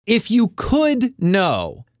If you could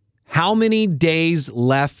know how many days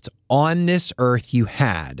left on this earth you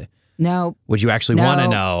had, No. would you actually want to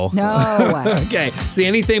know? No. Okay. See,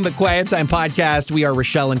 Anything But Quiet Time podcast. We are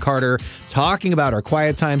Rochelle and Carter talking about our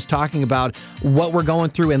quiet times, talking about what we're going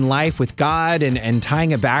through in life with God and tying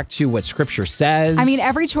it back to what Scripture says. I mean,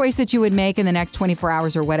 every choice that you would make in the next 24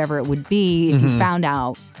 hours or whatever it would be, if you found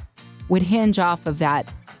out, would hinge off of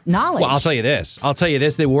that knowledge. Well, I'll tell you this.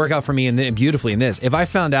 They work out for me beautifully in this. If I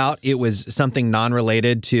found out it was something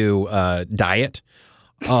non-related to diet,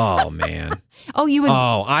 oh, man. Oh, you would.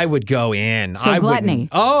 Oh, I would go in. So gluttony.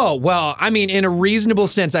 Oh, well, I mean, in a reasonable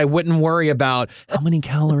sense, I wouldn't worry about how many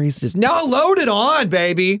calories is. No, load it on,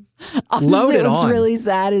 baby. Load it on. What's really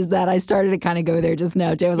sad is that I started to kind of go there just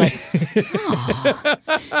now. Jay was like,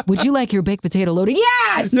 oh, would you like your baked potato loaded?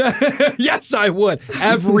 Yes! Yes, I would.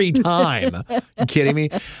 Every time. You kidding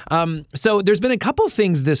me? So there's been a couple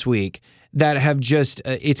things this week that have just,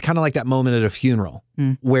 it's kind of like that moment at a funeral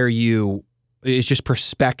where it's just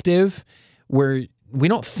perspective, where we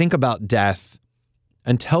don't think about death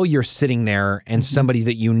until you're sitting there and somebody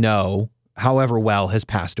that you know, however well, has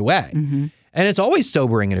passed away. And it's always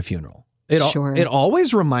sobering at a funeral. It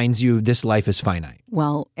always reminds you this life is finite.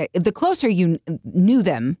 Well, the closer you knew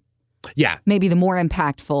them, maybe the more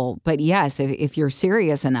impactful. But yes, if you're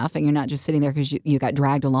serious enough and you're not just sitting there because you got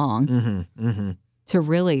dragged along to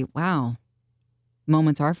really, wow,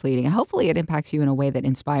 moments are fleeting. And hopefully it impacts you in a way that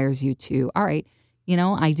inspires you to, all right,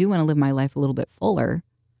 I do want to live my life a little bit fuller,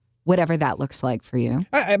 whatever that looks like for you.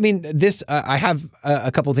 I mean, I have a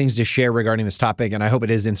couple things to share regarding this topic, and I hope it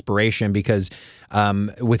is inspiration because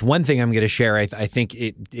with one thing I'm going to share, I think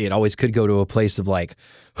it always could go to a place of like,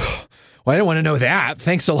 well, I didn't want to know that.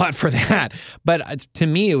 Thanks a lot for that. But to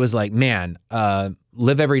me, it was like, man,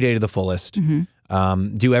 live every day to the fullest.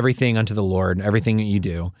 Do everything unto the Lord, everything that you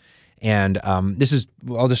do. And I'll just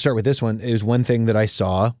start with this one. It was one thing that I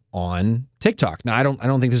saw on TikTok. Now, I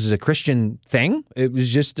don't think this is a Christian thing. It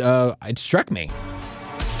was just, it struck me.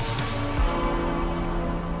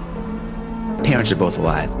 Parents are both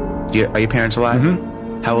alive. Are your parents alive?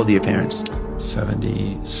 How old are your parents?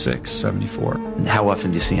 76, 74. And how often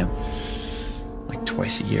do you see them? Like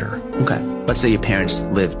twice a year. Okay. Let's say your parents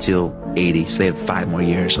live till 80, so they have 5 more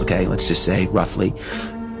years, okay? Let's just say, roughly.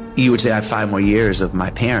 You would say I have 5 more years of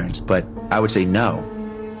my parents, but I would say no.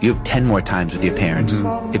 You have 10 more times with your parents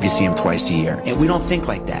if you see them twice a year. And we don't think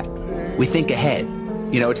like that. We think ahead.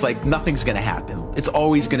 It's like nothing's going to happen. It's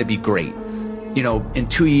always going to be great. In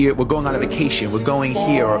 2 years, we're going on a vacation. We're going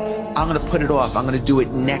here. Or I'm going to put it off. I'm going to do it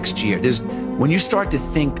next year. When you start to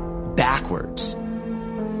think backwards,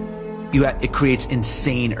 it creates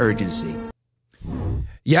insane urgency.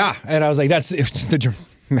 Yeah. And I was like, the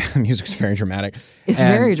music's very dramatic. It's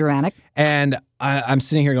very dramatic. And I'm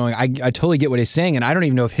sitting here going, I totally get what he's saying. And I don't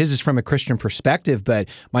even know if his is from a Christian perspective, but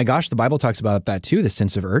my gosh, the Bible talks about that too, the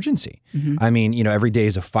sense of urgency. I mean, every day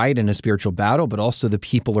is a fight and a spiritual battle, but also the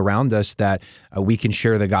people around us that we can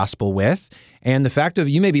share the gospel with. And the fact of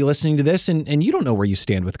you may be listening to this and you don't know where you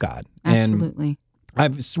stand with God. Absolutely.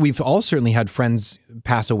 We've all certainly had friends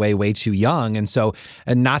pass away way too young, and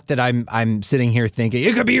not that I'm sitting here thinking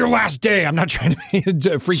it could be your last day. I'm not trying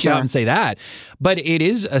to freak you out and say that, but it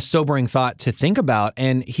is a sobering thought to think about.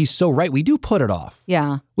 And he's so right. We do put it off.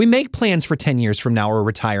 Yeah, we make plans for 10 years from now or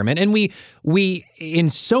retirement, and we in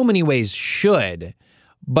so many ways should,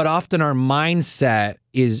 but often our mindset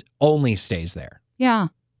only stays there. Yeah,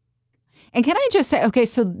 and can I just say, okay,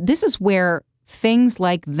 so this is where things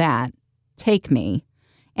like that take me,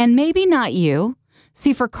 and maybe not you.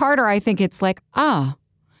 See, for Carter, I think it's like, I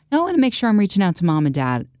want to make sure I'm reaching out to mom and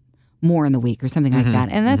dad more in the week or something like that.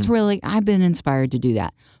 And that's really, I've been inspired to do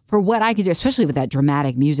that for what I can do, especially with that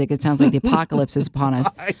dramatic music. It sounds like the apocalypse is upon us.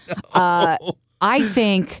 I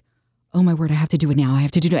think, oh my word, I have to do it now. I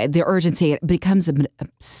have to do it. The urgency, it becomes an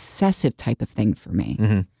obsessive type of thing for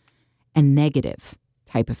me, a negative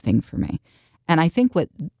type of thing for me. And I think what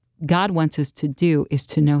God wants us to do is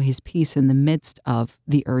to know his peace in the midst of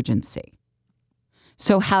the urgency.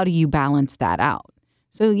 So how do you balance that out?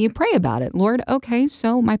 So you pray about it. Lord, okay,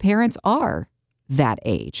 so my parents are that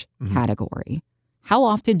age category. How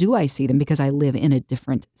often do I see them because I live in a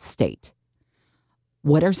different state?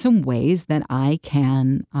 What are some ways that I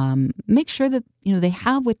can make sure that they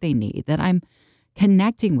have what they need, that I'm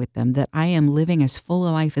connecting with them, that I am living as full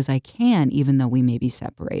a life as I can, even though we may be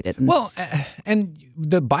separated. Well, and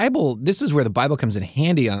the Bible, this is where the Bible comes in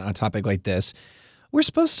handy on a topic like this. We're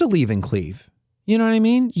supposed to leave and cleave. You know what I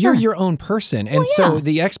mean? Sure. You're your own person. And so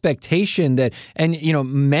the expectation that, and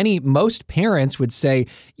most parents would say,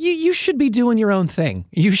 you should be doing your own thing.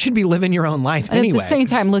 You should be living your own life anyway. At the same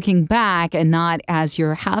time, looking back and not as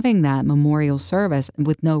you're having that memorial service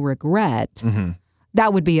with no regret, Mm-hmm.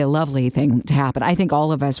 that would be a lovely thing to happen. I think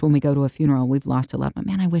all of us, when we go to a funeral, we've lost a loved one.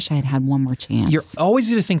 Man, I wish I had had one more chance. You're always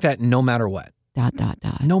going to think that no matter what. ...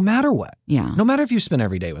 No matter what. Yeah. No matter if you spend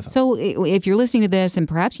every day with them. So if you're listening to this and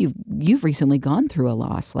perhaps you've recently gone through a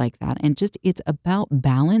loss like that, and just it's about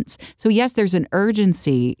balance. So yes, there's an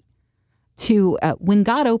urgency to when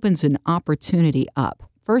God opens an opportunity up.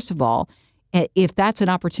 First of all, if that's an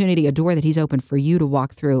opportunity, a door that he's opened for you to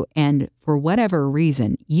walk through, and for whatever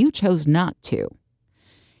reason you chose not to.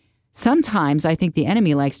 Sometimes I think the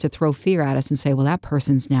enemy likes to throw fear at us and say, well, that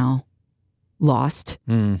person's now lost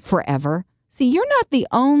forever. See, you're not the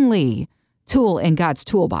only tool in God's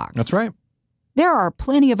toolbox. That's right. There are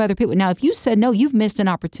plenty of other people. Now, if you said, no, you've missed an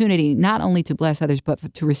opportunity not only to bless others,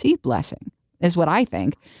 but to receive blessing, is what I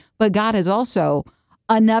think. But God has also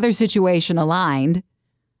another situation aligned.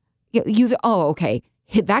 Okay,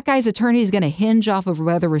 that guy's eternity is going to hinge off of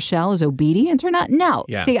whether Rochelle is obedient or not? No.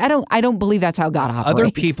 Yeah. See, I don't believe that's how God operates.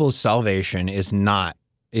 Other people's salvation is not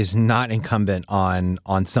incumbent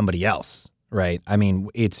on somebody else. Right. I mean,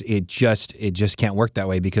 it just can't work that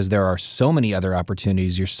way because there are so many other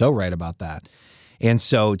opportunities. You're so right about that. And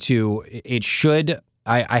so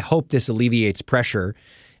I hope this alleviates pressure,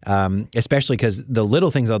 especially because the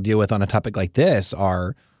little things I'll deal with on a topic like this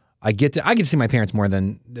are I get to see my parents more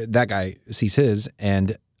than that guy sees his.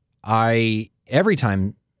 And every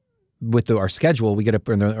time with our schedule, we get up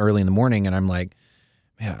early in the morning and I'm like,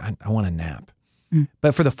 man, I want a nap.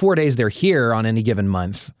 But for the 4 days they're here on any given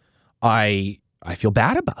month, I feel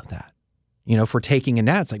bad about that, for taking a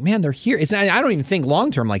nap. It's like, man, they're here. I don't even think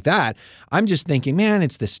long-term like that. I'm just thinking, man,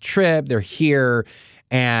 it's this trip. They're here.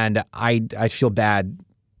 And I feel bad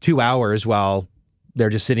 2 hours while they're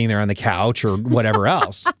just sitting there on the couch or whatever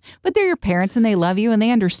else. But they're your parents and they love you and they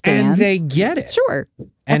understand. And they get it. Sure.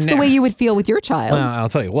 That's the way you would feel with your child. Well, I'll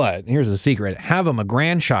tell you what. Here's the secret. Have them a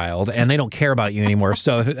grandchild, and they don't care about you anymore.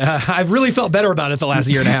 So I've really felt better about it the last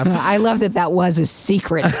year and a half. I love that was a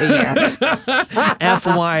secret to you.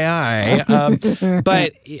 FYI.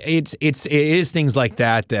 But it is things like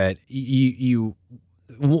that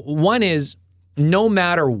one is no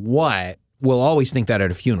matter what, we'll always think that at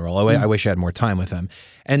a funeral. I wish I had more time with them.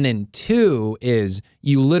 And then two is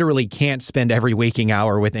you literally can't spend every waking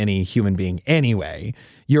hour with any human being anyway.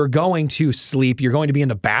 You're going to sleep. You're going to be in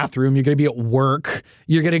the bathroom. You're going to be at work.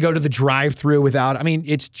 You're going to go to the drive-through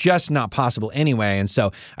it's just not possible anyway. And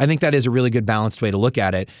so I think that is a really good balanced way to look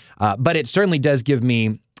at it. But it certainly does give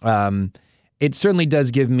me,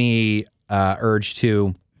 urge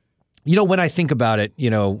to, when I think about it,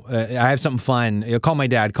 I have something fun. Call my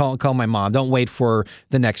dad, call my mom. Don't wait for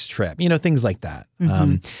the next trip. Things like that.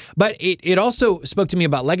 Mm-hmm. But it also spoke to me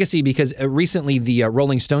about legacy because recently the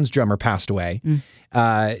Rolling Stones drummer passed away.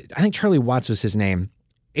 I think Charlie Watts was his name.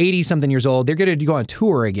 80-something years old. They're going to go on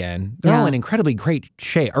tour again. They're all in incredibly great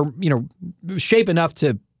shape, or shape enough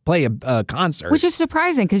to play a concert. Which is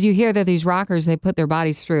surprising because you hear that these rockers, they put their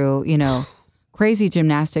bodies through, crazy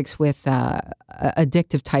gymnastics with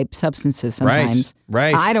addictive type substances sometimes.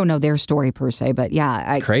 Right. I don't know their story per se, but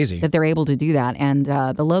crazy that they're able to do that. And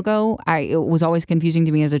the logo, it was always confusing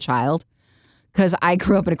to me as a child because I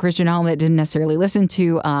grew up in a Christian home that didn't necessarily listen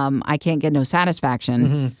to I Can't Get No Satisfaction.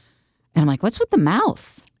 Mm-hmm. And I'm like, what's with the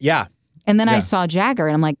mouth? Yeah. And then I saw Jagger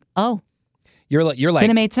and I'm like, oh. You're like, then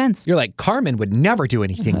it made sense. You're like, Carmen would never do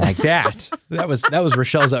anything like that. That was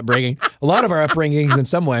Rochelle's upbringing. A lot of our upbringings in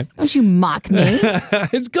some way. Don't you mock me.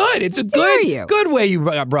 It's good. It's a good way you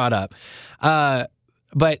got brought up.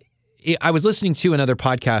 But I was listening to another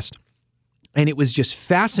podcast, and it was just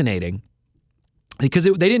fascinating because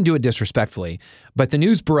they didn't do it disrespectfully, but the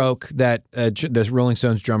news broke that this Rolling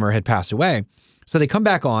Stones drummer had passed away. So they come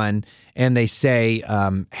back on and they say,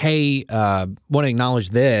 hey, want to acknowledge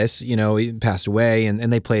this, he passed away.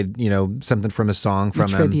 And they played, something from a song from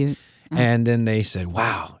him. Tribute. And then they said,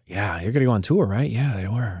 wow, yeah, you're going to go on tour, right? Yeah, they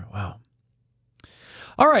were. Wow.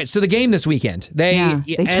 All right. So the game this weekend, they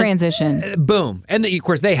transition. Boom. And of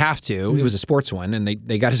course they have to. Mm-hmm. It was a sports one and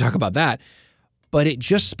they got to talk about that. But it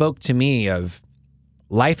just spoke to me of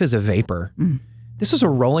life is a vapor. Mm. This was a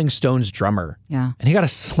Rolling Stones drummer. Yeah. And he got a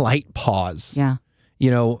slight pause. Yeah.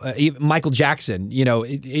 Even Michael Jackson,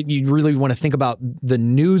 you really want to think about the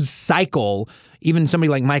news cycle. Even somebody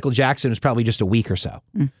like Michael Jackson was probably just a week or so.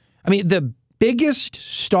 Mm. I mean, the biggest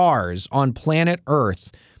stars on planet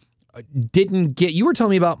Earth didn't get, you were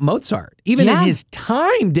telling me about Mozart, even in his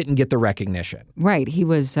time didn't get the recognition. Right. He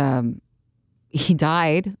was he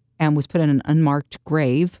died and was put in an unmarked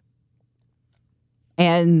grave.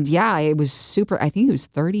 And yeah, it was super. I think he was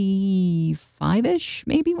 35-ish,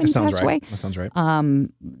 maybe, when he passed away. That sounds right.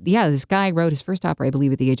 Yeah, this guy wrote his first opera, I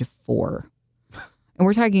believe, at the age of 4. And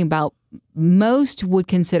we're talking about, most would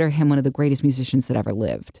consider him one of the greatest musicians that ever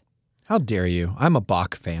lived. How dare you? I'm a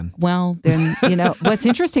Bach fan. Well, then, what's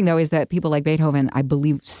interesting, though, is that people like Beethoven, I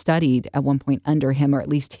believe, studied at one point under him, or at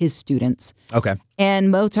least his students. Okay.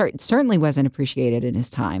 And Mozart certainly wasn't appreciated in his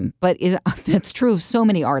time. But that's true of so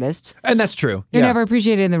many artists. And that's true. They're never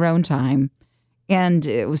appreciated in their own time. And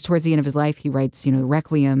it was towards the end of his life, he writes,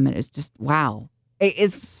 Requiem. And it's just, wow.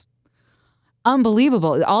 It's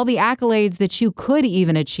unbelievable. All the accolades that you could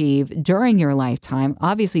even achieve during your lifetime,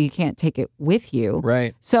 obviously you can't take it with you.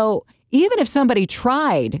 Right. So even if somebody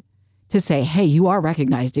tried to say, hey, you are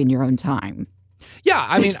recognized in your own time. Yeah,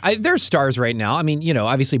 I mean, there's stars right now. I mean,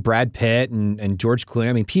 obviously Brad Pitt and George Clooney.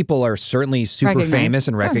 I mean, people are certainly super famous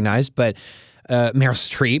and recognized, but Meryl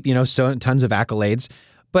Streep, so tons of accolades.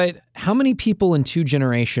 But how many people in 2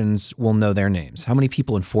 generations will know their names? How many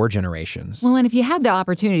people in 4 generations? Well, and if you had the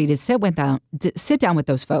opportunity to sit down with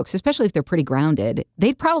those folks, especially if they're pretty grounded,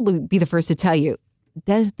 they'd probably be the first to tell you,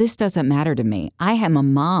 this doesn't matter to me. I am a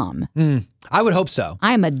mom. I would hope so.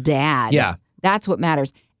 I am a dad. Yeah. That's what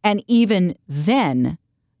matters. And even then,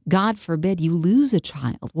 God forbid you lose a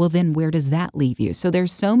child. Well, then where does that leave you? So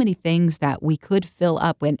there's so many things that we could fill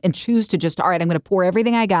up and choose to just, all right, I'm going to pour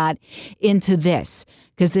everything I got into this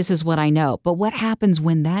because this is what I know. But what happens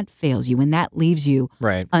when that fails you, when that leaves you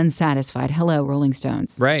unsatisfied? Hello, Rolling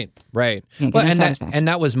Stones. Right. Well, and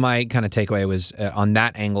that was my kind of takeaway was on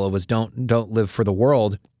that angle. It was don't live for the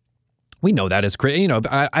world. We know that as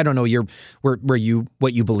I don't know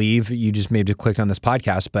what you believe. You just maybe clicked on this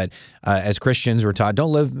podcast, but as Christians, we're taught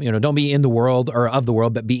don't live, don't be in the world or of the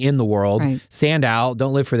world, but be in the world. Right. Stand out.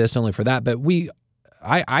 Don't live for this. Don't live for that. But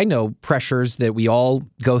I know pressures that we all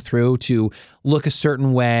go through to look a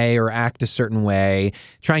certain way or act a certain way,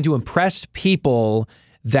 trying to impress people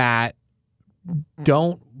that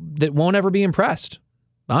won't ever be impressed.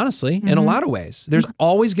 Honestly, in a lot of ways. There's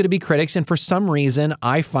always going to be critics. And for some reason,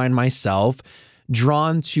 I find myself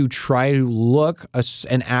drawn to try to look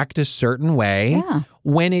and act a certain way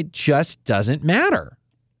when it just doesn't matter.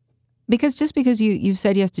 Because just because you've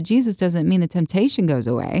said yes to Jesus doesn't mean the temptation goes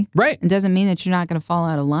away. Right. It doesn't mean that you're not going to fall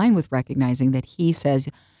out of line with recognizing that he says,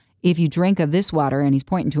 if you drink of this water, and he's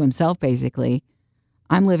pointing to himself basically,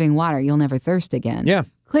 I'm living water, you'll never thirst again. Yeah.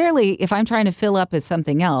 Clearly, if I'm trying to fill up with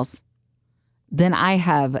something else, then I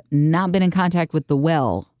have not been in contact with the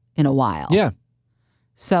well in a while. Yeah.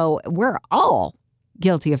 So we're all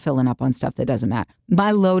guilty of filling up on stuff that doesn't matter.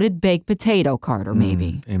 My loaded baked potato, Carter,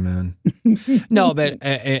 maybe. Amen. No, but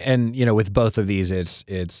and with both of these,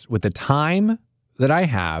 it's with the time that I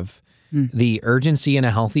have, the urgency in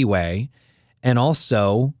a healthy way, and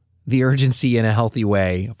also the urgency in a healthy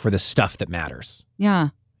way for the stuff that matters. Yeah.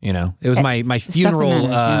 It was my funeral,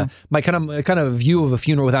 my kind of view of a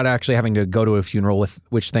funeral without actually having to go to a funeral,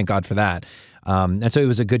 which thank God for that. And so it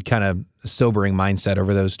was a good kind of sobering mindset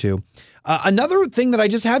over those two. Another thing that I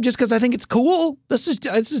just have, just because I think it's cool, this is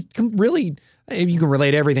really, you can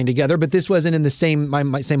relate everything together, but this wasn't in the same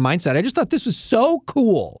mindset. I just thought this was so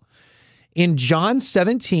cool. In John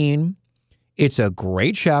 17, it's a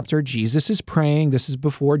great chapter. Jesus is praying. This is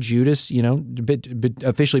before Judas,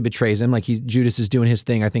 officially betrays him. Like Judas is doing his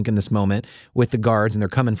thing, I think, in this moment with the guards, and they're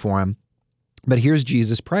coming for him. But here's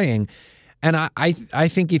Jesus praying, and I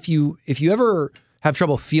think if you ever have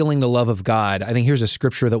trouble feeling the love of God, I think here's a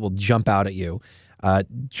scripture that will jump out at you.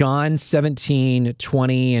 John 17,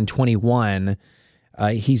 20 and 21.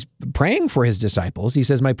 He's praying for his disciples. He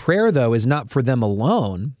says, "My prayer, though, is not for them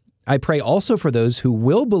alone. I pray also for those who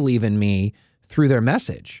will believe in me through their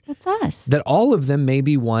message." That's us. "That all of them may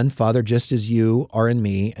be one, Father, just as you are in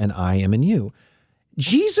me and I am in you."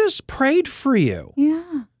 Jesus prayed for you.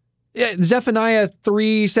 Yeah. Zephaniah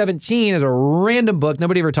 3:17 is a random book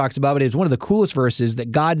nobody ever talks about, but it's one of the coolest verses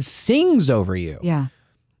that God sings over you. Yeah.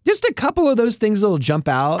 Just a couple of those things that'll jump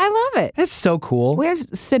out. I love it. It's so cool. We're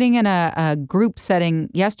sitting in a group setting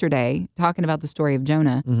yesterday talking about the story of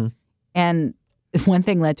Jonah. Mm-hmm. And one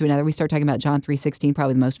thing led to another. We started talking about John 3:16,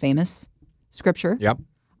 probably the most famous scripture. Yep.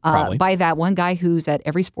 Probably. By that one guy who's at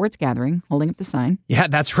every sports gathering holding up the sign. Yeah,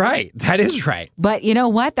 that's right. That is right. But you know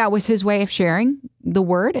what? That was his way of sharing the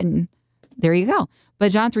word, and there you go.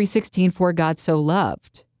 But John 3:16, "For God so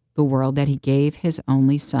loved the world that he gave his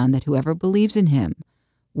only son, that whoever believes in him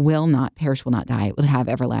will not perish, will not die, it will have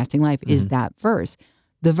everlasting life," is that verse.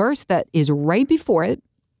 The verse that is right before it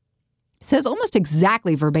says almost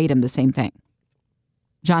exactly verbatim the same thing.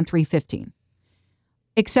 John 3:15.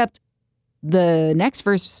 Except the next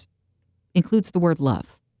verse includes the word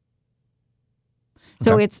love.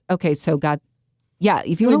 So Okay. it's, okay, so God, yeah,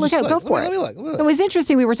 if you want to look at it, go for it. Let me look. So it was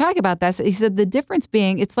interesting. We were talking about that. So he said the difference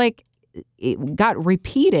being, it's like it got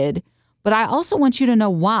repeated, but I also want you to know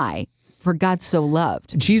why. For God so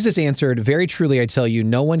loved. Jesus answered, "Very truly I tell you,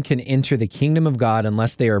 no one can enter the kingdom of God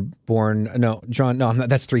unless they are born." No, John, no, I'm not,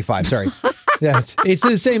 that's 3:5. Sorry. Yeah, it's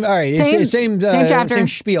the same. All right. It's the same chapter. Same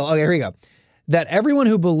spiel. Okay, here we go. That everyone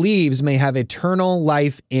who believes may have eternal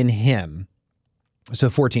life in him.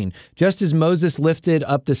 So 14, just as Moses lifted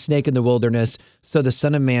up the snake in the wilderness, so the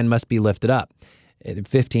Son of Man must be lifted up.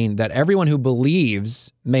 15, that everyone who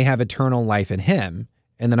believes may have eternal life in him.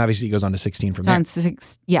 And then obviously it goes on to 16 from there. John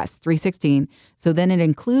 6, yes, 3:16. So then it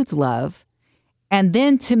includes love. And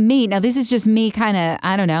then to me, now this is just me kind of,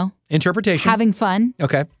 I don't know, Interpretation. having fun.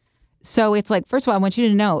 Okay. So it's like, first of all, I want you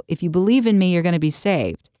to know, if you believe in me, you're going to be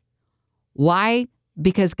saved. Why?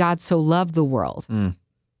 Because God so loved the world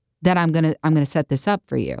that I'm going to set this up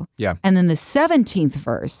for you. Yeah. And then the 17th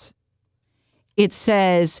verse, it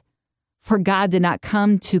says, for God did not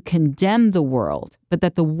come to condemn the world, but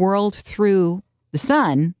that the world through the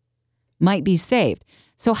Son might be saved.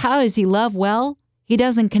 So how does he love? Well, he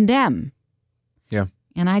doesn't condemn. Yeah.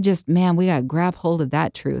 And I just, man, we got to grab hold of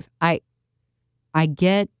that truth. I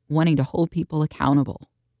get wanting to hold people accountable,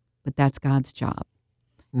 but that's God's job.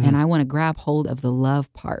 Mm-hmm. And I want to grab hold of the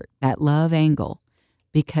love part, that love angle,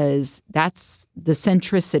 because that's the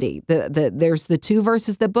centricity. There's the two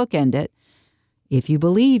verses that bookend it. If you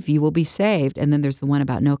believe, you will be saved. And then there's the one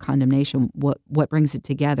about no condemnation. What brings it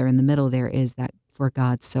together in the middle there is that for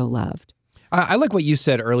God so loved. I like what you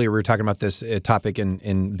said earlier. We were talking about this topic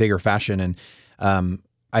in bigger fashion. And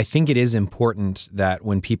I think it is important that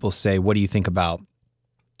when people say, what do you think about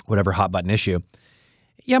whatever hot button issue?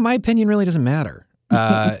 Yeah, my opinion really doesn't matter.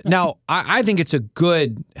 Now, I think it's a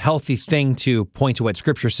good, healthy thing to point to what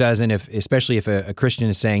Scripture says. And especially if a Christian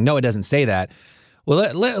is saying, no, it doesn't say that.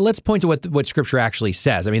 Well, let's point to what Scripture actually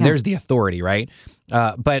says. I mean, there's the authority, right?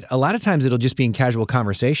 But a lot of times it'll just be in casual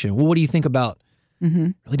conversation. Well, what do you think about? Mm-hmm.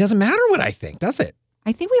 It really doesn't matter what I think, does it?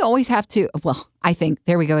 I think we always have to. Well, I think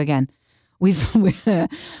there we go again.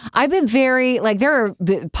 I've been very there are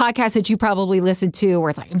the podcasts that you probably listen to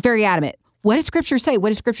where it's like I'm very adamant. What does Scripture say? What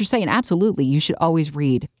does Scripture say? And absolutely, you should always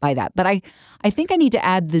read by that. But I think I need to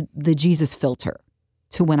add the Jesus filter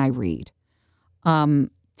to when I read.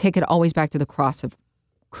 Take it always back to the cross of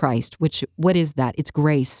Christ, what is that? It's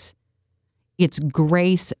grace. It's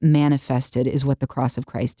grace manifested is what the cross of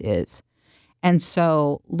Christ is. And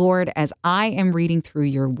so, Lord, as I am reading through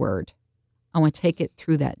your word, I want to take it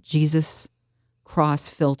through that Jesus cross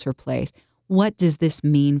filter place. What does this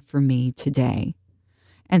mean for me today?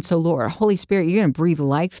 And so, Lord, Holy Spirit, you're going to breathe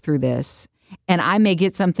life through this. And I may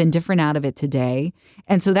get something different out of it today.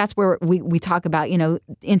 And so that's where we talk about,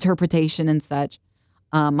 interpretation and such.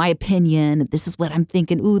 My opinion, this is what I'm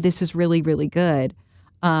thinking. Ooh, this is really, really good.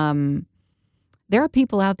 There are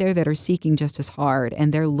people out there that are seeking just as hard,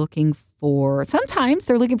 and sometimes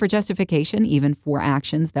they're looking for justification, even for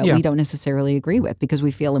actions that we don't necessarily agree with, because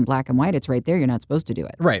we feel in black and white, it's right there, you're not supposed to do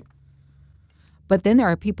it. Right. But then there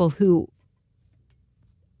are people who,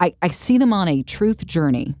 I see them on a truth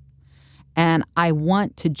journey, and I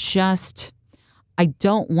don't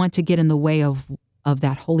want to get in the way of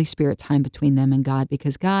that Holy Spirit time between them and God,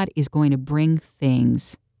 because God is going to bring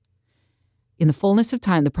things in the fullness of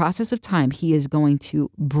time, the process of time. He is going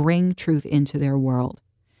to bring truth into their world.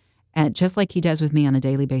 And just like he does with me on a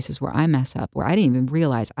daily basis, where I mess up, where I didn't even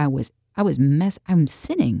realize I'm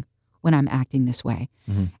sinning when I'm acting this way.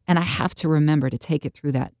 Mm-hmm. And I have to remember to take it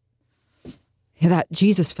through that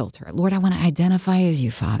Jesus filter. Lord, I want to identify as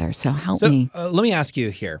you, Father. So help me. Let me ask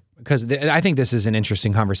you here, because I think this is an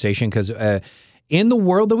interesting conversation, because in the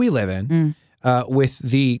world that we live in, with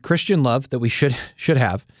the Christian love that we should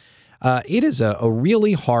have, it is a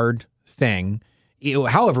really hard thing,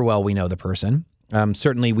 however well we know the person.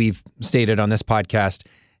 Certainly we've stated on this podcast,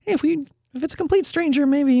 hey, if it's a complete stranger,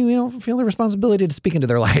 maybe we don't feel the responsibility to speak into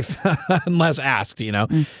their life unless asked,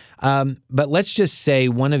 But let's just say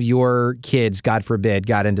one of your kids, God forbid,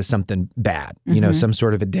 got into something bad, some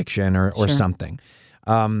sort of addiction or something.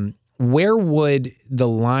 Where would the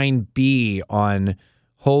line be on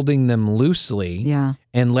holding them loosely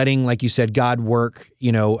and letting, like you said, God work?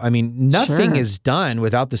 Nothing is done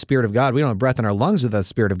without the Spirit of God. We don't have breath in our lungs without the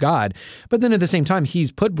Spirit of God. But then at the same time,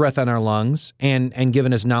 he's put breath in our lungs and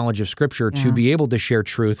given us knowledge of Scripture to be able to share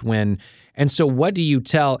truth and so what do you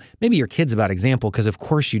tell, maybe your kids about example, because of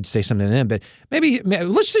course you'd say something to them, but maybe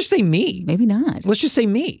let's just say me. Maybe not. Let's just say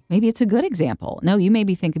me. Maybe it's a good example. No, you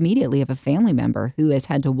maybe think immediately of a family member who has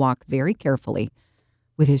had to walk very carefully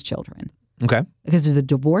with his children. Okay. because of the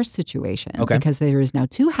divorce situation. Okay. Because there is now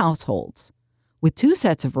 2 households with 2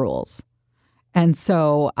 sets of rules. And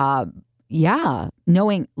so,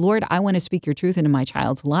 knowing, Lord, I want to speak your truth into my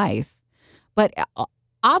child's life. But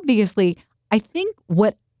obviously, I think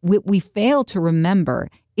what we fail to remember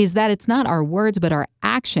is that it's not our words, but our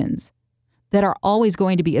actions that are always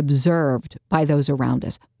going to be observed by those around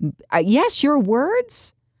us. Yes, your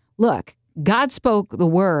words. Look, God spoke the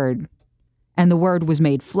word, and the word was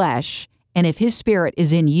made flesh. And if his spirit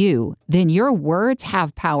is in you, then your words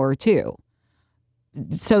have power too.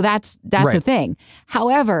 So that's Right. a thing.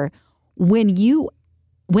 However, when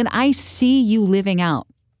I see you living out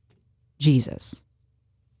Jesus,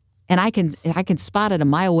 and I can spot it a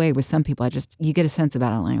mile away with some people, you get a sense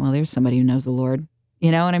about it, like, well, there's somebody who knows the Lord.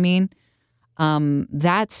 You know what I mean?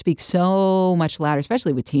 That speaks so much louder,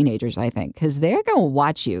 especially with teenagers, I think, because they're going to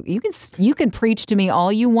watch you. You can preach to me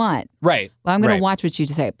all you want. Right. Well, I'm going Right. to watch what you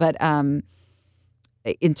say. But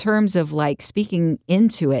in terms of like speaking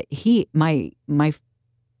into it, my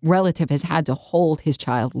relative has had to hold his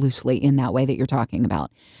child loosely in that way that you're talking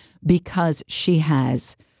about, because she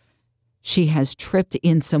has tripped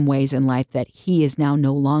in some ways in life that he is now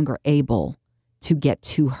no longer able to get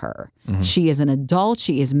to her. Mm-hmm. She is an adult.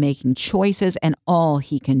 She is making choices, and all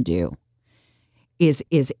he can do is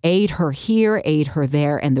aid her here, aid her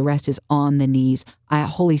there, and the rest is on the knees.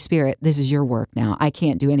 Holy Spirit, this is your work now. I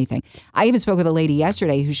can't do anything. I even spoke with a lady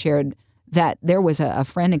yesterday who shared that there was a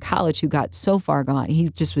friend in college who got so far gone. He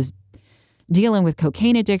just was dealing with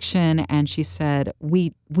cocaine addiction, and she said,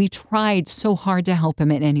 we tried so hard to help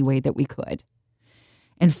him in any way that we could,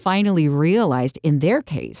 and finally realized in their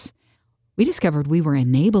case, we discovered we were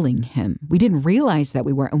enabling him. We didn't realize that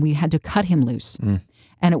we were, and we had to cut him loose.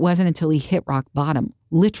 And it wasn't until he hit rock bottom,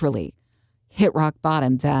 literally hit rock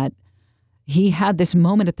bottom, that he had this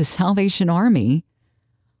moment at the Salvation Army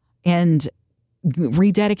and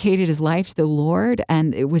rededicated his life to the Lord.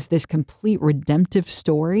 And it was this complete redemptive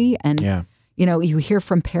story. And, you know, you hear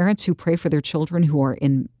from parents who pray for their children who are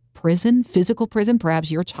in prison, physical prison.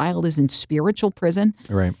 Perhaps your child is in spiritual prison.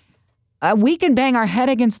 Right. We can bang our head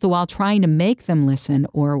against the wall trying to make them listen,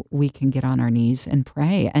 or we can get on our knees and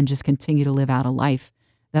pray and just continue to live out a life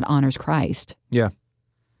that honors Christ. Yeah.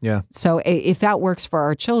 Yeah. So if that works for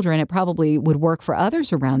our children, it probably would work for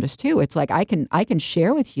others around us too. It's like I can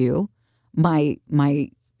share with you my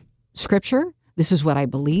scripture. This is what I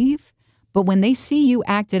believe. But when they see you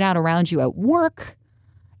act it out around you at work,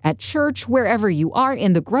 at church, wherever you are,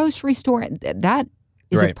 in the grocery store, that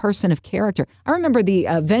is Right. a person of character. I remember the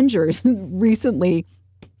Avengers recently.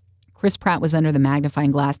 Chris Pratt was under the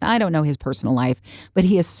magnifying glass. Now, I don't know his personal life, but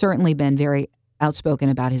he has certainly been very outspoken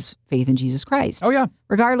about his faith in Jesus Christ. Oh, yeah.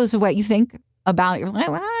 Regardless of what you think about it, you're like,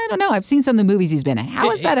 well, I don't know. I've seen some of the movies he's been in.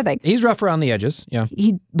 How is that a thing? He's rough around the edges. Yeah.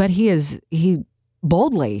 He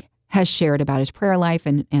boldly has shared about his prayer life,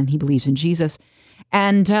 and he believes in Jesus.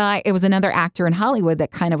 And it was another actor in Hollywood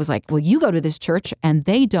that kind of was like, well, you go to this church and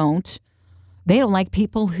they don't like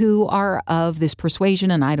people who are of this persuasion,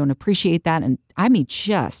 and I don't appreciate that. And I mean,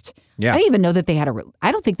 I didn't even know that they had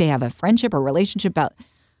I don't think they have a friendship or relationship about,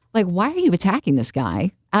 like, why are you attacking this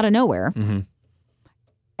guy out of nowhere? Mm-hmm.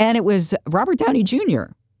 And it was Robert Downey Jr.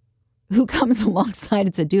 who comes alongside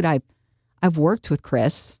and said, dude, I've worked with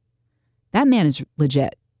Chris. That man is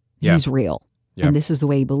legit. Yeah. He's real. Yeah. And this is the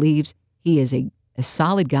way he believes. He is a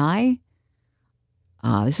solid guy.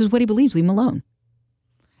 This is what he believes. Leave him alone.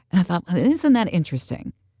 And I thought, isn't that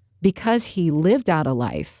interesting? Because he lived out a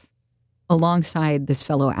life alongside this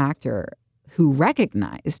fellow actor who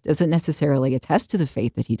recognized, doesn't necessarily attest to the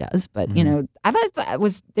faith that he does, but, you know, I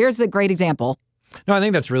thought there's a great example. No, I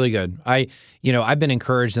think that's really good. I've been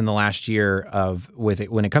encouraged in the last year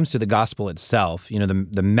when it comes to the gospel itself,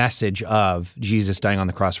 the message of Jesus dying on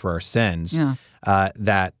the cross for our sins,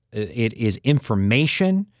 that it is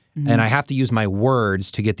information, and I have to use my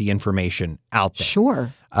words to get the information out there.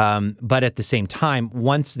 Sure. But at the same time,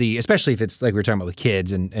 especially if it's like we were talking about with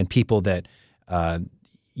kids and people that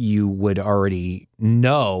you would already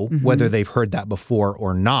know whether they've heard that before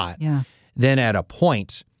or not, then at a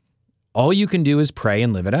point, all you can do is pray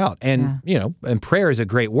and live it out. And, and prayer is a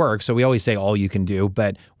great work. So we always say all you can do,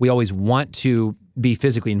 but we always want to be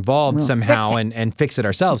physically involved somehow and fix it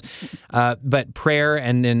ourselves. But prayer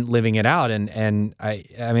and then living it out. And I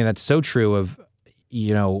mean, that's so true of,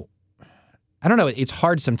 I don't know. It's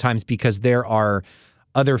hard sometimes because there are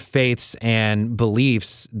other faiths and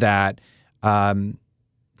beliefs that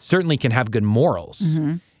certainly can have good morals.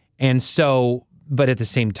 And so, but at the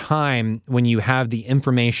same time, when you have the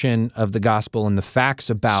information of the gospel and the facts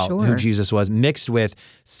about who Jesus was mixed with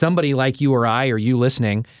somebody like you or I or you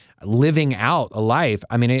listening living out a life,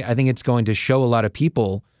 I mean, I think it's going to show a lot of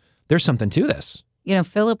people there's something to this. You know,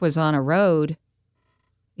 Philip was on a road.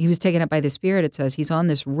 He was taken up by the Spirit, it says. He's on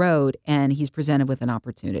this road, and he's presented with an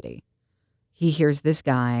opportunity. He hears this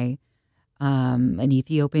guy, an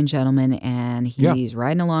Ethiopian gentleman, and he's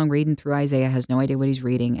riding along, reading through Isaiah, has no idea what he's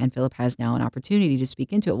reading, and Philip has now an opportunity to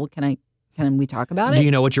speak into it. Well, can we talk about it? Do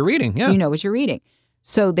you know what you're reading? Yeah. Do you know what you're reading?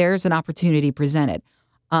 So there's an opportunity presented.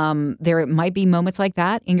 There might be moments like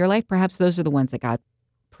that in your life. Perhaps those are the ones that God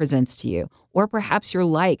presents to you. Or perhaps you're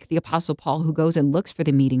like the Apostle Paul, who goes and looks for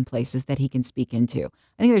the meeting places that he can speak into.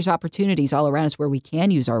 I think there's opportunities all around us where we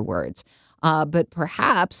can use our words. But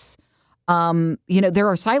perhaps, there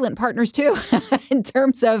are silent partners too, in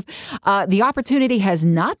terms of the opportunity has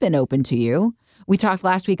not been open to you. We talked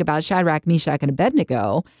last week about Shadrach, Meshach, and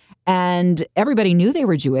Abednego, and everybody knew they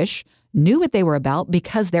were Jewish, knew what they were about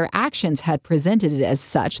because their actions had presented it as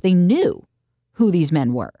such. They knew who these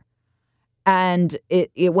men were. And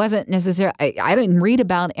it wasn't necessarily, I didn't read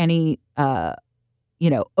about any,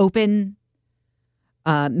 open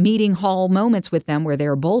meeting hall moments with them where they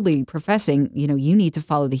were boldly professing, you need to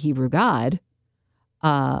follow the Hebrew God.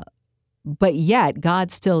 But yet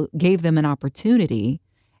God still gave them an opportunity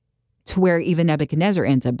to where even Nebuchadnezzar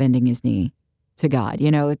ends up bending his knee to God.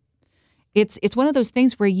 It's one of those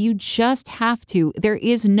things where you just have to, there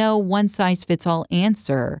is no one size fits all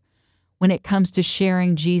answer when it comes to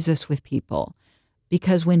sharing Jesus with people.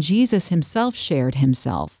 Because when Jesus himself shared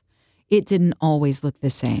himself, it didn't always look the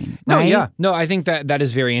same, right? No, yeah. No, I think that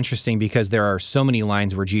is very interesting because there are so many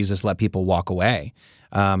lines where Jesus let people walk away.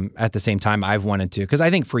 At the same time, I've wanted to, because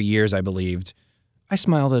I think for years I believed, I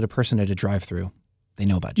smiled at a person at a drive-thru. They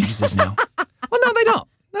know about Jesus now. Well, no, they don't.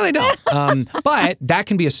 No, they don't. But that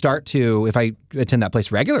can be a start to, if I attend that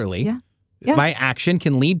place regularly, my action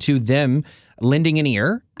can lead to them lending an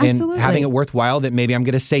ear and having it worthwhile that maybe I'm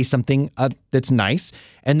going to say something that's nice,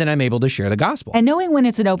 and then I'm able to share the gospel. And knowing when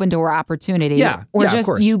it's an open door opportunity, or just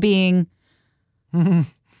you being,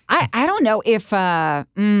 I don't know if,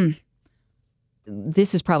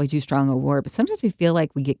 this is probably too strong a word, but sometimes we feel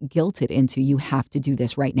like we get guilted into, you have to do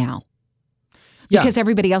this right now. Because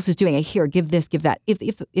everybody else is doing it. Here, give this, give that.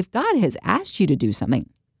 If God has asked you to do something,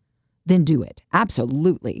 then do it.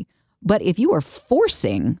 Absolutely. But if you are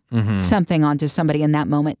forcing something onto somebody in that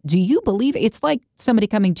moment, do you believe it's like somebody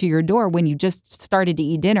coming to your door when you just started to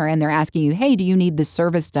eat dinner and they're asking you, hey, do you need this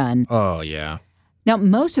service done? Oh, yeah. Now,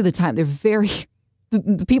 most of the time,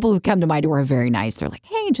 the people who come to my door are very nice. They're like,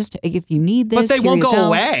 hey, just if you need this. But they won't go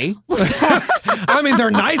away. I mean,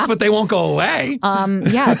 they're nice, but they won't go away.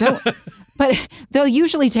 But they'll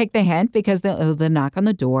usually take the hint because they'll knock on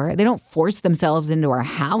the door. They don't force themselves into our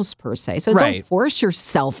house per se. So don't force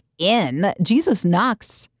yourself in. Jesus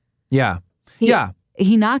knocks. Yeah.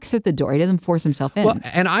 He knocks at the door. He doesn't force himself in. Well,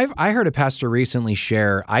 and I heard a pastor recently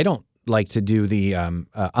share, I don't like to do the,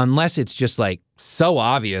 unless it's just like so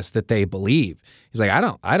obvious that they believe. He's like,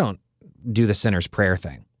 I don't do the sinner's prayer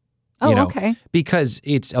thing. Okay. Because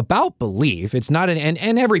it's about belief. It's not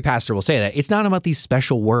and every pastor will say that. It's not about these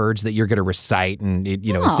special words that you're going to recite and it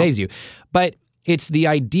saves you. But it's the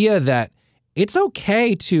idea that it's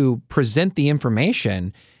okay to present the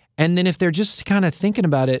information, and then if they're just kind of thinking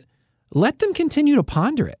about it, let them continue to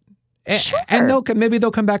ponder it. Sure. And maybe they'll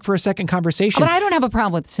come back for a second conversation. But I don't have a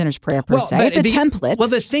problem with the sinner's prayer per se. It's a template. Well,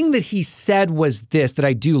 the thing that he said was this that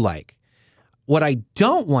I do like. What I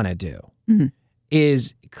don't want to do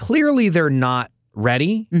is clearly they're not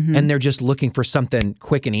ready and they're just looking for something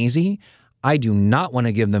quick and easy. I do not want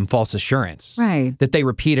to give them false assurance that they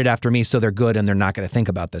repeat it after me so they're good and they're not going to think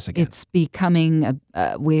about this again. It's becoming,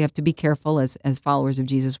 we have to be careful as followers of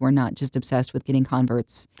Jesus. We're not just obsessed with getting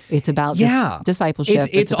converts. It's about discipleship.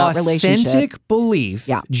 It's about relationship. Authentic belief,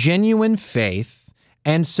 genuine faith.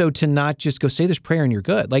 And so to not just go say this prayer and you're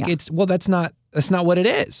good. Like that's not what it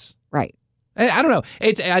is. Right. I don't know.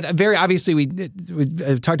 It's very obviously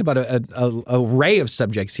we've talked about a array of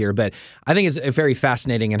subjects here, but I think it's very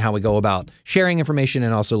fascinating in how we go about sharing information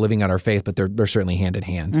and also living out our faith. But they're certainly hand in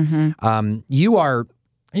hand. Are you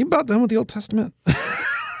about done with the Old Testament?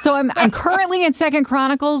 So I'm currently in 2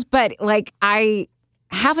 Chronicles, but like I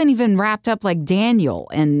haven't even wrapped up like Daniel,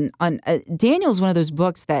 and Daniel's one of those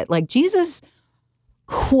books that like Jesus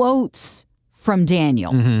quotes from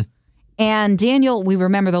Daniel. And Daniel, we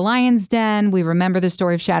remember the lion's den. We remember the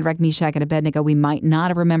story of Shadrach, Meshach, and Abednego. We might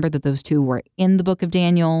not have remembered that those two were in the book of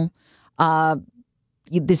Daniel.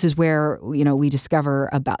 This is where, we discover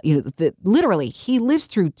about, literally, he lives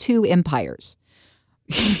through two empires.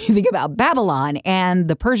 You think about Babylon and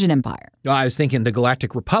the Persian Empire. I was thinking the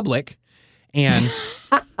Galactic Republic and...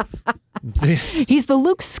 He's the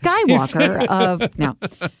Luke Skywalker of... No.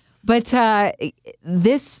 But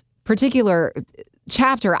this particular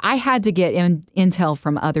chapter, I had to get intel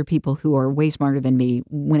from other people who are way smarter than me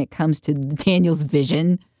when it comes to Daniel's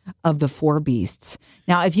vision of the four beasts.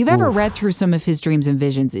 Now, if you've ever read through some of his dreams and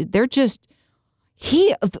visions, they're just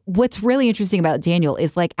what's really interesting about Daniel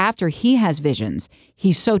is like after he has visions,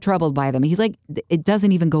 he's so troubled by them. He's like, it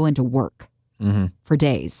doesn't even go into work for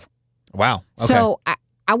days. Wow. Okay. So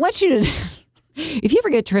I want you to, if you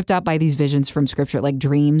ever get tripped up by these visions from scripture, like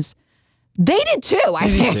dreams, they did too, I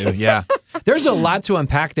think. Me too, yeah. There's a lot to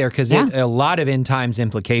unpack there because Yeah. a lot of end times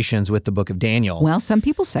implications with the book of Daniel. Well, some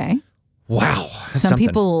people say. Wow. that's Some something.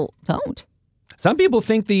 people don't. Some people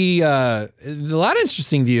think a lot of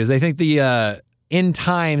interesting views. They think the end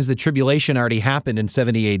times, the tribulation already happened in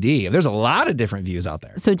 70 AD. There's a lot of different views out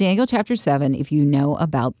there. So Daniel chapter 7, if you know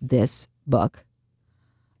about this book,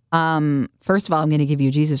 first of all, I'm going to give you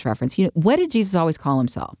a Jesus reference. What did Jesus always call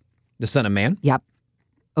himself? The Son of Man? Yep.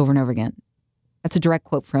 Over and over again. That's a direct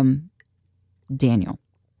quote from Daniel,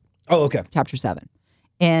 Oh, okay. chapter 7.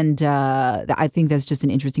 And I think that's just an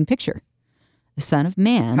interesting picture. The Son of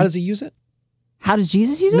Man. How does he use it? How does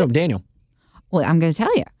Jesus use it? No, Daniel. Well, I'm going to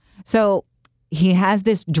tell you. So he has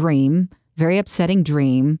this dream, very upsetting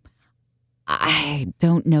dream. I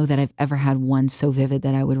don't know that I've ever had one so vivid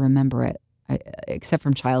that I would remember it, except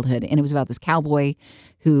from childhood. And it was about this cowboy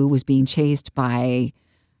who was being chased by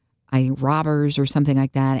robbers or something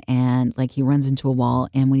like that. And like he runs into a wall.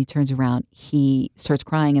 And when he turns around, he starts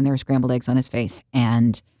crying and there are scrambled eggs on his face.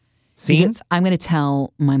 And he Scene? gets, I'm going to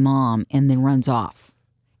tell my mom, and then runs off.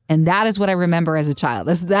 And that is what I remember as a child.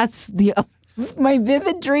 That's the my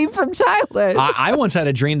vivid dream from childhood. I once had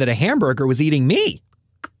a dream that a hamburger was eating me.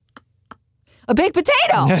 A baked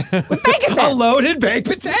potato with bacon A bits. loaded baked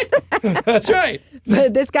potato. That's right.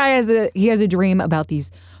 But this guy has a dream about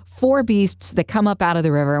these four beasts that come up out of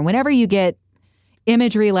the river. And whenever you get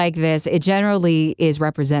imagery like this, it generally is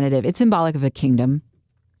representative. It's symbolic of a kingdom.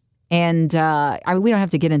 And we don't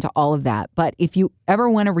have to get into all of that. But if you ever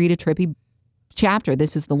want to read a trippy chapter,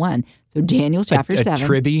 this is the one. So Daniel chapter 7. A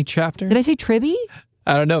tribby chapter? Did I say tribby?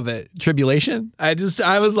 I don't know, but tribulation? I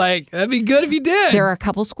was like, that'd be good if you did. There are a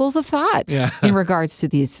couple schools of thought Yeah. in regards to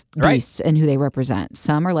these Right. beasts and who they represent.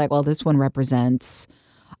 Some are like, well, this one represents,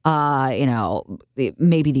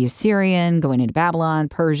 maybe the Assyrian going into Babylon,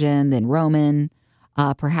 Persian, then Roman.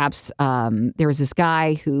 Perhaps there was this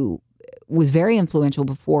guy who was very influential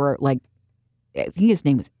before, like, I think his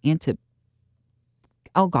name was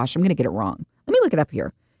oh gosh, I'm going to get it wrong. Let me look it up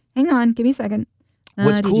here. Hang on, give me a second.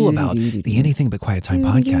 What's cool about the Anything But Quiet Time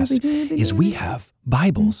podcast is we have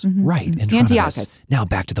Bibles right in front of Antiochus. us. Now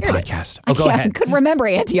back to the Here it is. podcast. Oh, go I ahead. couldn't remember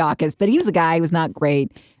Antiochus, but he was a guy who was not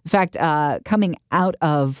great. In fact, coming out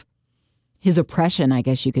of his oppression, I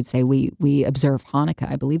guess you could say, we observe Hanukkah.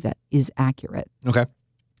 I believe that is accurate. Okay.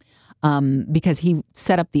 Because he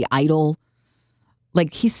set up the idol.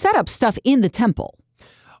 Like, he set up stuff in the temple.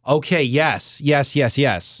 Okay, yes.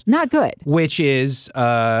 Not good. Which is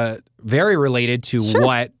very related to Sure.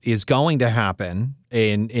 what is going to happen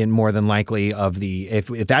in more than likely of the, if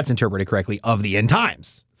that's interpreted correctly, of the end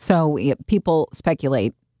times. So people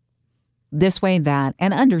speculate this way, that,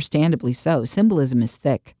 and understandably so. Symbolism is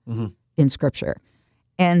thick in Scripture.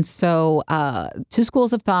 And so two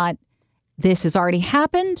schools of thought, this has already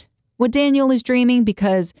happened, what Daniel is dreaming,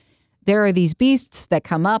 because there are these beasts that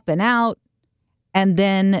come up and out, and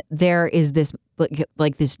then there is this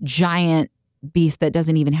like this giant beast that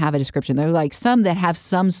doesn't even have a description. There are like some that have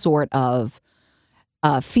some sort of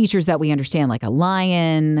features that we understand, like a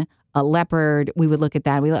lion, a leopard. We would look at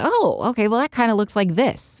that and we're like, oh, okay, well, that kind of looks like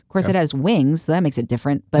this. Of course, it has wings, so that makes it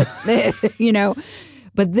different. But,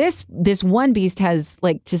 but this one beast has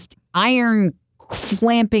like just iron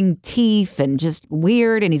clamping teeth and just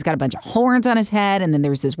weird, and he's got a bunch of horns on his head, and then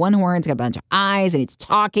there's this one horn, it's got a bunch of eyes, and it's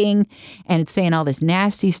talking, and it's saying all this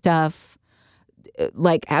nasty stuff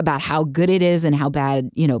like about how good it is and how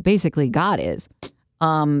bad, basically God is.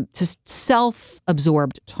 Just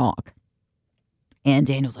self-absorbed talk. And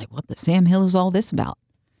Daniel's like, what the Sam Hill is all this about?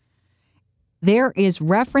 There is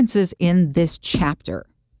references in this chapter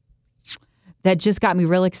that just got me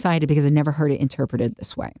real excited because I never heard it interpreted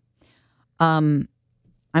this way. I'm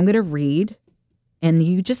going to read, and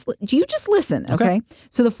you just listen, okay?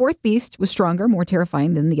 So the fourth beast was stronger, more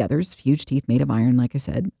terrifying than the others. Huge teeth made of iron, like I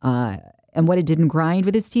said. And what it didn't grind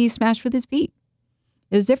with its teeth, smashed with its feet.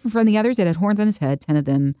 It was different from the others. It had horns on its head, 10 of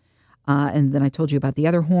them. And then I told you about the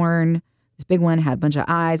other horn. This big one had a bunch of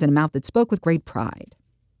eyes and a mouth that spoke with great pride.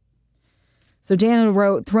 So Daniel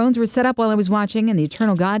wrote, thrones were set up while I was watching, and the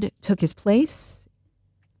eternal God took his place.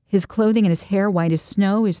 His clothing and his hair white as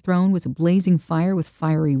snow. His throne was a blazing fire with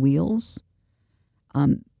fiery wheels.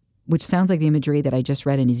 which sounds like the imagery that I just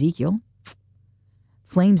read in Ezekiel.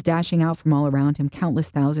 Flames dashing out from all around him. Countless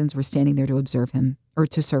thousands were standing there to observe him, or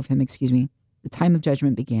to serve him, excuse me. The time of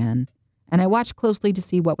judgment began, and I watched closely to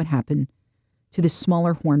see what would happen to this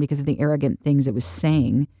smaller horn because of the arrogant things it was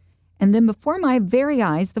saying. And then before my very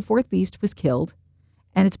eyes, the fourth beast was killed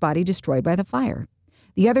and its body destroyed by the fire.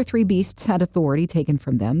 The other three beasts had authority taken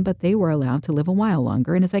from them, but they were allowed to live a while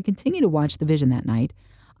longer. And as I continued to watch the vision that night,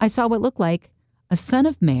 I saw what looked like a son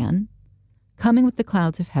of man coming with the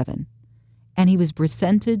clouds of heaven, and he was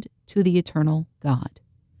presented to the eternal God.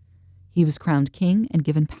 He was crowned king and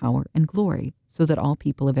given power and glory so that all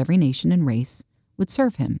people of every nation and race would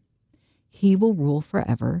serve him. He will rule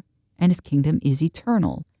forever, and his kingdom is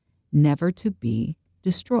eternal, never to be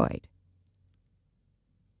destroyed.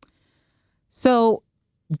 So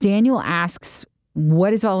Daniel asks, what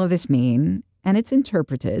does all of this mean? And it's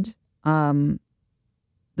interpreted.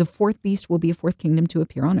 The fourth beast will be a fourth kingdom to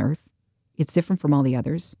appear on earth. It's different from all the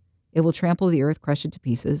others. It will trample the earth, crush it to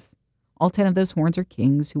pieces. All 10 of those horns are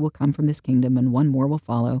kings who will come from this kingdom, and one more will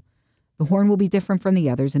follow. The horn will be different from the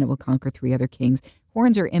others, and it will conquer 3 other kings.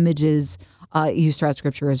 Horns are images used throughout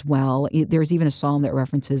Scripture as well. There's even a psalm that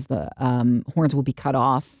references the horns will be cut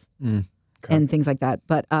off and things like that.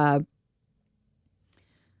 But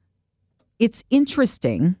it's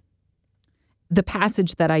interesting, the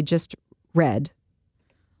passage that I just read.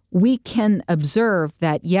 We can observe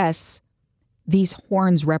that, yes, these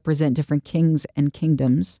horns represent different kings and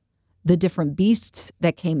kingdoms. The different beasts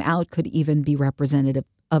that came out could even be representative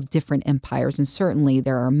of different empires. And certainly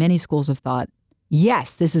there are many schools of thought,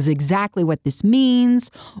 yes, this is exactly what this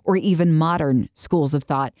means, or even modern schools of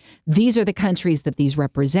thought. These are the countries that these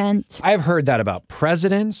represent. I've heard that about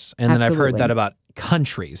presidents, and then I've heard Absolutely. that about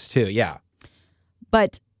countries too, yeah.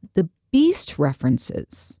 But the beast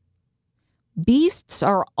references, beasts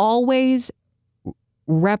are always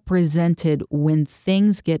represented when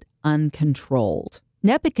things get uncontrolled.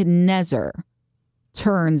 Nebuchadnezzar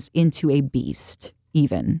turns into a beast,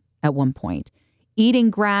 even at one point, eating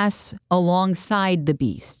grass alongside the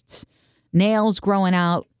beasts, nails growing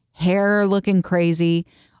out, hair looking crazy.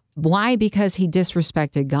 Why? Because he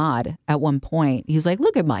disrespected God at one point. He was like,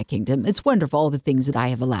 look at my kingdom. It's wonderful, all the things that I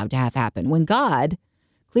have allowed to have happen. When God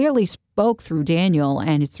clearly spoke through Daniel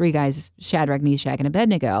and his 3 guys, Shadrach, Meshach, and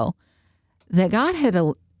Abednego, that God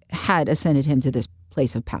had ascended him to this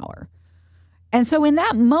place of power. And so in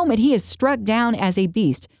that moment, he is struck down as a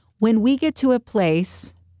beast. When we get to a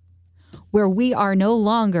place where we are no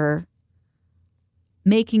longer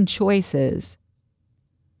making choices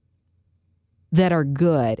that are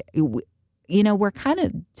good, we're kind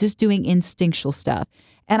of just doing instinctual stuff.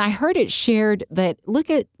 And I heard it shared that look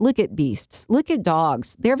at beasts, look at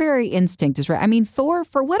dogs. Their very instinct is right. I mean, Thor,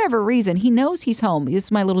 for whatever reason, he knows he's home. This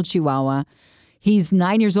is my little Chihuahua. He's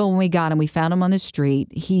 9 years old when we got him. We found him on the street.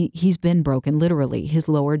 He's been broken, literally. His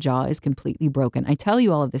lower jaw is completely broken. I tell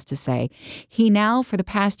you all of this to say, he now, for the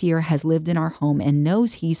past year, has lived in our home and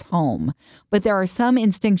knows he's home. But there are some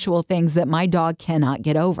instinctual things that my dog cannot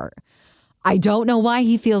get over. I don't know why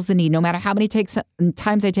he feels the need, no matter how many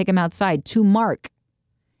times I take him outside, to mark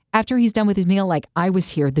after he's done with his meal, like, I was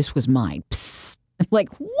here, this was mine. Psst. I'm like,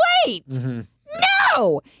 wait! Mm-hmm.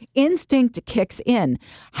 No! Instinct kicks in.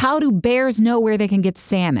 How do bears know where they can get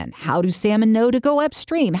salmon? How do salmon know to go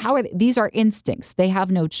upstream? These are instincts. They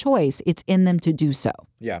have no choice. It's in them to do so.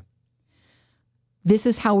 Yeah. This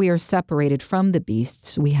is how we are separated from the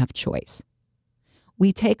beasts. We have choice.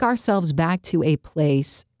 We take ourselves back to a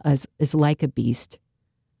place as like a beast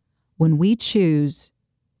when we choose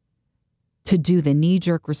to do the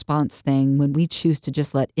knee-jerk response thing, when we choose to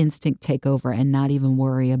just let instinct take over and not even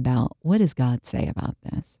worry about, what does God say about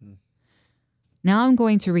this? Now I'm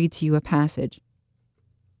going to read to you a passage.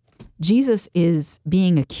 Jesus is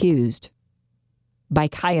being accused by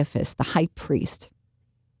Caiaphas, the high priest,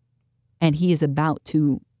 and he is about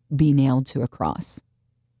to be nailed to a cross.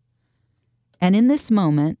 And in this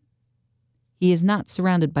moment, he is not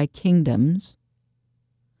surrounded by kingdoms,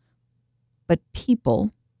 but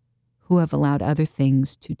people who have allowed other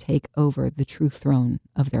things to take over the true throne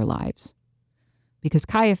of their lives. Because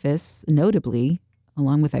Caiaphas, notably,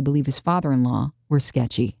 along with, I believe, his father-in-law, were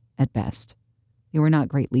sketchy at best. They were not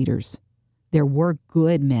great leaders. There were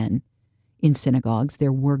good men in synagogues.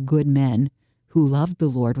 There were good men who loved the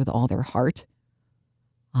Lord with all their heart.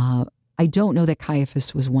 I don't know that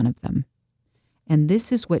Caiaphas was one of them. And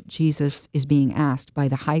this is what Jesus is being asked by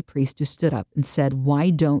the high priest, who stood up and said, why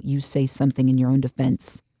don't you say something in your own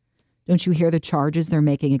defense? Don't you hear the charges they're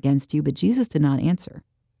making against you? But Jesus did not answer.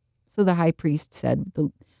 So the high priest said,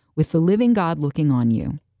 with the living God looking on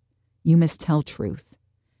you, you must tell truth.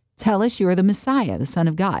 Tell us you're the Messiah, the Son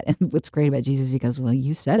of God. And what's great about Jesus, he goes, well,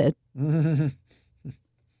 you said it.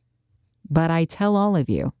 But I tell all of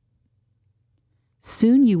you,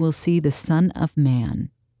 soon you will see the Son of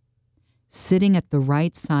Man sitting at the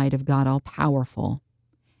right side of God All-Powerful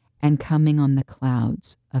and coming on the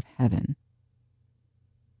clouds of heaven.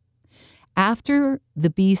 After the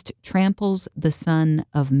beast tramples the Son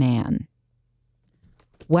of Man,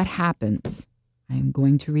 what happens? I'm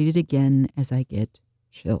going to read it again as I get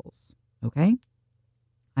chills, okay?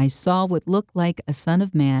 I saw what looked like a Son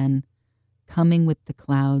of Man coming with the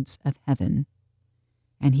clouds of heaven,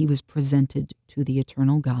 and he was presented to the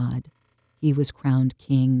eternal God. He was crowned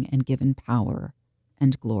king and given power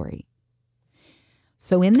and glory.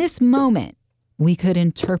 So in this moment, we could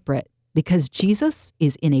interpret, because Jesus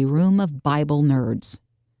is in a room of Bible nerds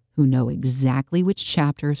who know exactly which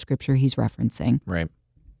chapter of Scripture he's referencing. Right.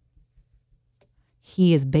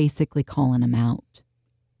 He is basically calling them out.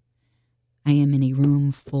 I am in a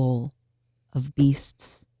room full of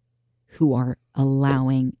beasts who are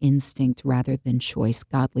allowing instinct rather than choice,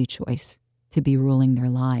 godly choice, to be ruling their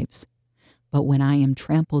lives. But when I am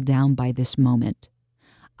trampled down by this moment,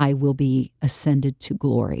 I will be ascended to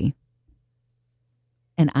glory.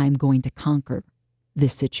 And I'm going to conquer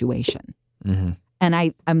this situation. Mm-hmm.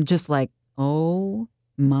 And I'm just like, oh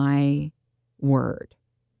my word.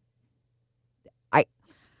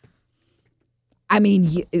 I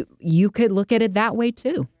mean, you could look at it that way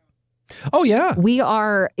too. Oh, yeah. We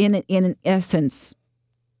are, in essence,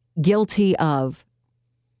 guilty of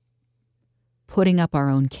putting up our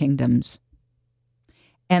own kingdoms.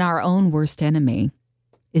 And our own worst enemy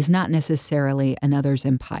is not necessarily another's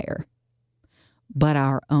empire, but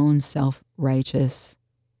our own self-righteous,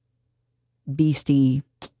 beastie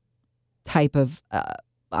type of,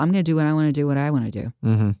 I'm going to do what I want to do, what I want to do.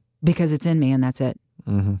 Mm-hmm. Because it's in me and that's it.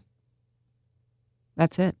 Mm-hmm.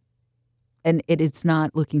 That's it. And it's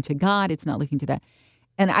not looking to God. It's not looking to that.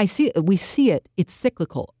 And we see it. It's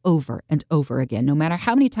cyclical over and over again. No matter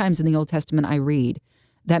how many times in the Old Testament I read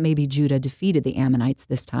that maybe Judah defeated the Ammonites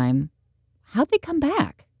this time, how'd they come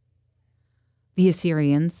back? The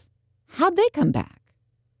Assyrians, how'd they come back?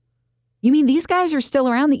 You mean these guys are still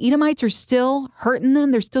around? The Edomites are still hurting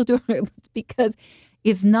them? They're still doing it? It's because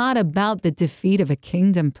it's not about the defeat of a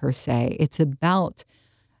kingdom per se. It's about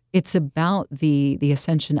the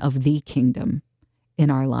ascension of the kingdom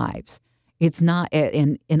in our lives. It's not,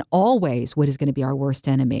 in all ways, what is going to be our worst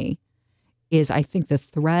enemy is, I think, the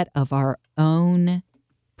threat of our own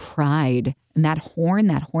pride. And that horn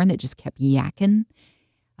that just kept yakking,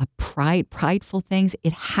 prideful things,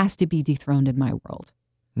 it has to be dethroned in my world.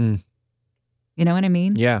 Mm. You know what I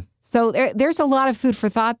mean? Yeah. So there's a lot of food for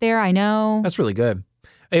thought there, I know. That's really good.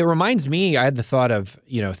 It reminds me, I had the thought of,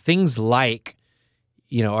 things like,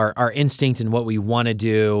 our instinct and what we want to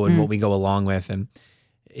do and what we go along with. And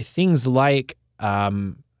things like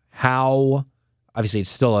how, obviously it's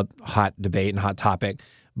still a hot debate and hot topic,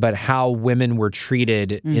 but how women were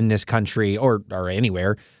treated in this country or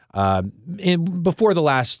anywhere before the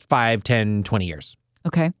last 5, 10, 20 years.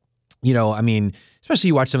 Okay. Especially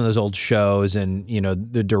you watch some of those old shows and,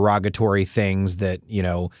 the derogatory things that,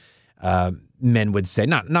 men would say.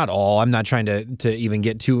 Not all. I'm not trying to even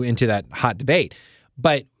get too into that hot debate.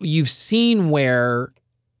 But you've seen where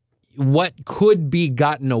what could be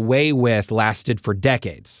gotten away with lasted for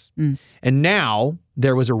decades. Mm. And now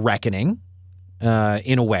there was a reckoning,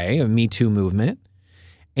 in a way, a Me Too movement.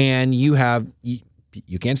 And you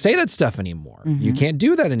can't say that stuff anymore. Mm-hmm. You can't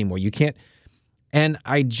do that anymore. You can't. And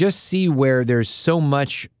I just see where there's so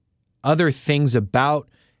much other things about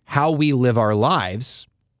how we live our lives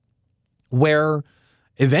where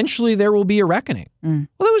eventually there will be a reckoning. Mm.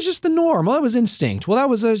 Well, that was just the norm. Well, that was instinct. Well, that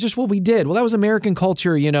was just what we did. Well, that was American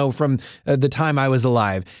culture, from the time I was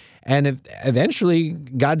alive. And eventually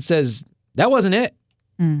God says, that wasn't it.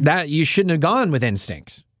 Mm. That you shouldn't have gone with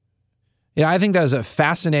instinct. I think that is a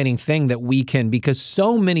fascinating thing that we can, because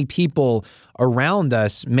so many people around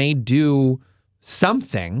us may do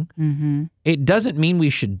something. Mm-hmm. It doesn't mean we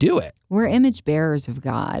should do it. We're image bearers of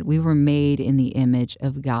God. We were made in the image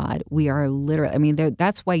of God. We are literally,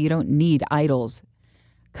 that's why you don't need idols,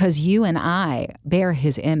 because you and I bear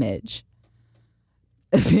his image.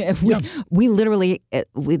 we literally,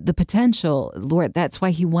 with the potential, Lord, that's why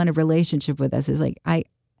he wanted relationship with us. Is like,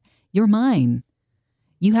 you're mine.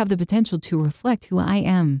 You have the potential to reflect who I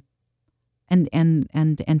am and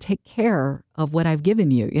take care of what I've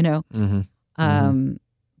given you, Mm-hmm.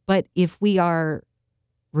 But if we are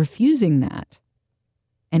refusing that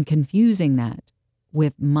and confusing that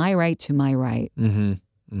with my right to my right, mm-hmm.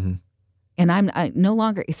 Mm-hmm. And I no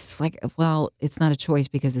longer, it's like, well, it's not a choice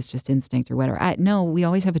because it's just instinct or whatever. No, we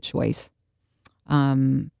always have a choice.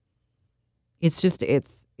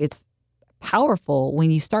 It's powerful when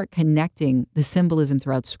you start connecting the symbolism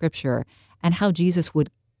throughout Scripture and how Jesus would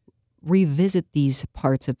revisit these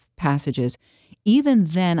parts of passages. Even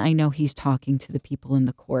then, I know he's talking to the people in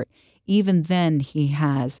the court. Even then, he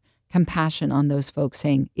has compassion on those folks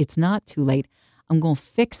saying, it's not too late. I'm going to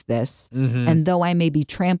fix this. And though I may be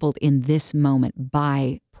trampled in this moment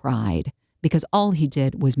by pride, because all he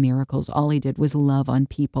did was miracles. All he did was love on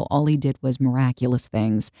people. All he did was miraculous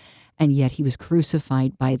things. And yet he was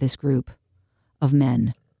crucified by this group of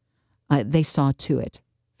men. They saw to it.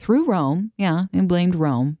 Through Rome, and blamed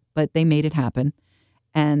Rome, but they made it happen.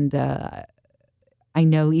 And I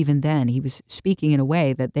know even then he was speaking in a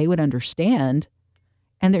way that they would understand,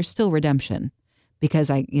 and there's still redemption. Because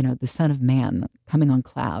the Son of Man coming on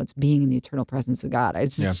clouds, being in the eternal presence of God.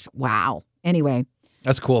 It's just, wow. Anyway.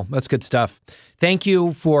 That's cool. That's good stuff. Thank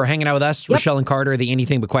you for hanging out with us, Rochelle and Carter, the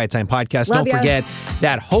Anything But Quiet Time podcast. Love Don't forget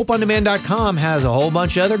that HopeOnDemand.com has a whole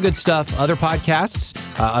bunch of other good stuff, other podcasts,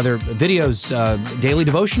 other videos, daily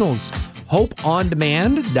devotionals.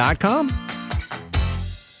 HopeOnDemand.com.